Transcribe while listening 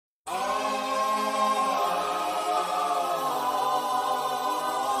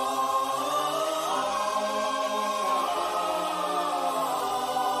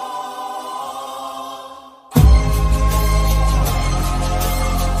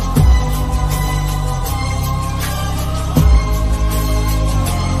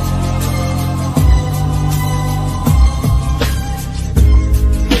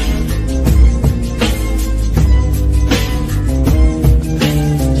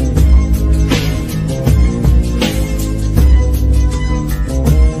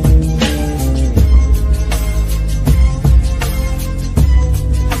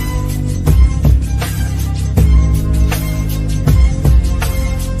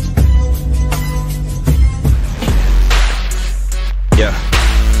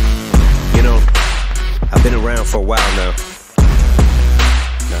for a while now.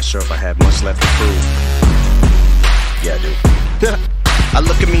 Not sure if I have much left to prove. Yeah, I do. I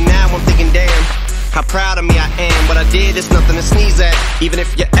look at me now, I'm thinking, damn, how proud of me I am. What I did is nothing to sneeze at, even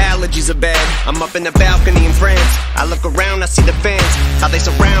if your allergies are bad. I'm up in the balcony in France. I look around, I see the fans, how they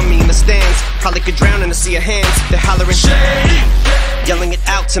surround me in the stands. Probably could drown in a sea of hands. They're hollering shade, yelling it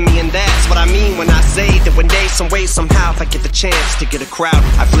out to me, and that's what I mean when I say that one day, some way, somehow, if I get the chance to get a crowd,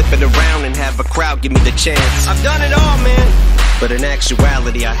 I flip it around and have a crowd give me the chance. I've done it all, man, but in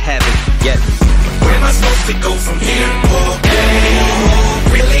actuality I haven't yet. Where am I supposed to go from here? Okay,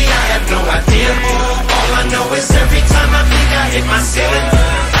 really I have no idea. All I know is every time I think I hit my ceiling,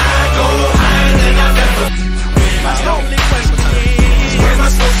 I go higher than I've ever been. Where am I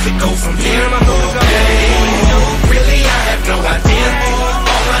supposed to go from here? Okay, really I have no idea.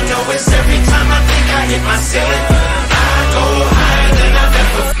 All I know is every time I think I hit my ceiling, I go higher than I've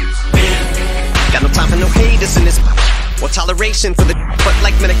ever been. Got no time for no haters in this, or toleration for the, but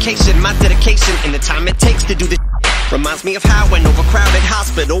like medication, my dedication and the time it takes to do this reminds me of how an overcrowded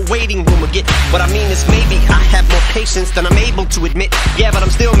hospital waiting room would get. What I mean is maybe I have more patience than I'm able to admit. Yeah, but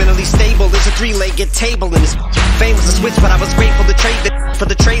I'm still mentally stable. There's a three-legged table in this. Fame was a switch, but I was grateful to trade it for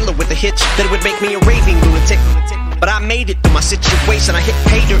the trailer with the hitch that it would make me a raving lunatic. But I made it through my situation. I hit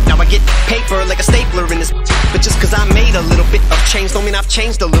pay dirt, now I get paper like a stapler in this. But just cause I made a little bit of change don't mean I've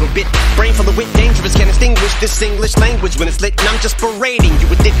changed a little bit. Brain full of wit, dangerous, can't extinguish this English language when it's lit. And I'm just berating you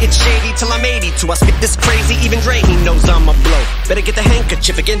with it, it's shady till I'm 82. I spit this crazy, even Dre, he knows I'm a blow. Better get the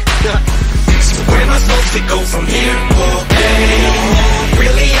handkerchief again. So where am I supposed to go from here? Okay,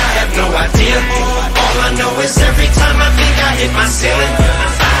 really I have no idea. All I know is every time I think I hit my ceiling,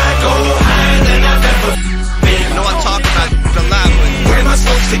 I go higher than I've ever been. I know I talk about it a lot, but where am I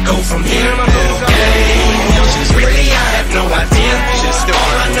supposed to go from here? Okay, really I have no idea.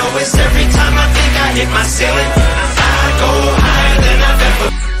 All I know is every time I think I hit my ceiling, I go higher than I've ever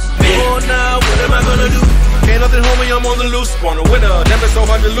been. Oh, now what am I gonna do? Ain't nothing, homie, I'm on the loose. Born a winner, never so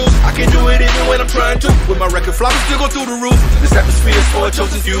hard to lose. I can do it even when I'm trying to. With my record flopping, still go through the roof. This atmosphere is for a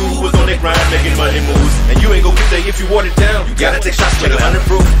chosen few who was on their grind, making money moves. And you ain't gon' get there if you want it down. You gotta take shots with 100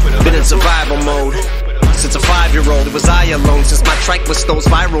 proof. been in survival mode since a 5-year-old. It was I alone since my track was Stone's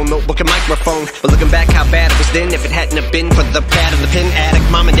viral notebook and microphone. But looking back how bad it was then, if it hadn't have been for the pad and the pen addict,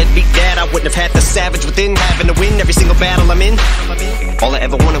 mom and deadbeat dad, I wouldn't have had the savage within, having to win every single battle I'm in. All I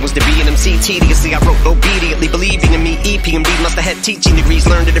ever wanted was to be an MC. Tediously I wrote obediently, believing in me. EP and B must have had teaching degrees,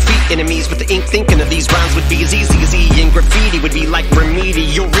 learned to defeat enemies with the ink, thinking of these rhymes would be as easy as E, and graffiti would be like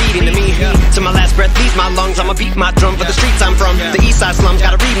remedial reading to me. To my last breath leaves my lungs, I'ma beat my drum for the streets I'm from. The east side slums,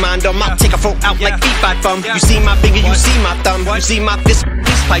 gotta remind them, I'll take a folk out like feet by thumb. You see my finger, you see my thumb, you see my fist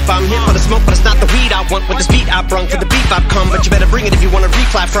pipe. I'm here for the smoke, but it's not the weed I want. With this beat I brung, for the beef I've come, but you better bring it if you wanna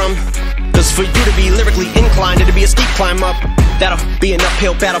reply from. Cause for you to be lyrically inclined, it'll be a steep climb up. That'll be an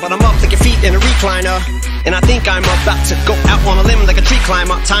uphill battle, but I'm up like your feet in a recliner. And I think I'm about to go out on a limb like a tree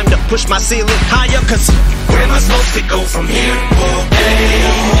climber. Time to push my ceiling higher, cause where am I supposed to go from here?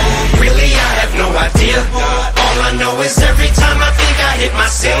 Okay, really I have no idea. All I know is every time I think I hit my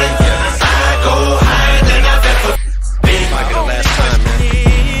ceiling, I go higher than I've ever been. might be the last time,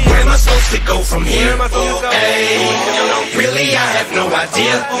 man. Where am I supposed to go from here? Okay, really I have no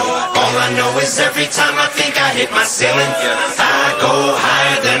idea. All I know is every time I think I hit my ceiling, I go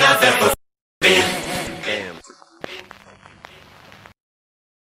higher than I've ever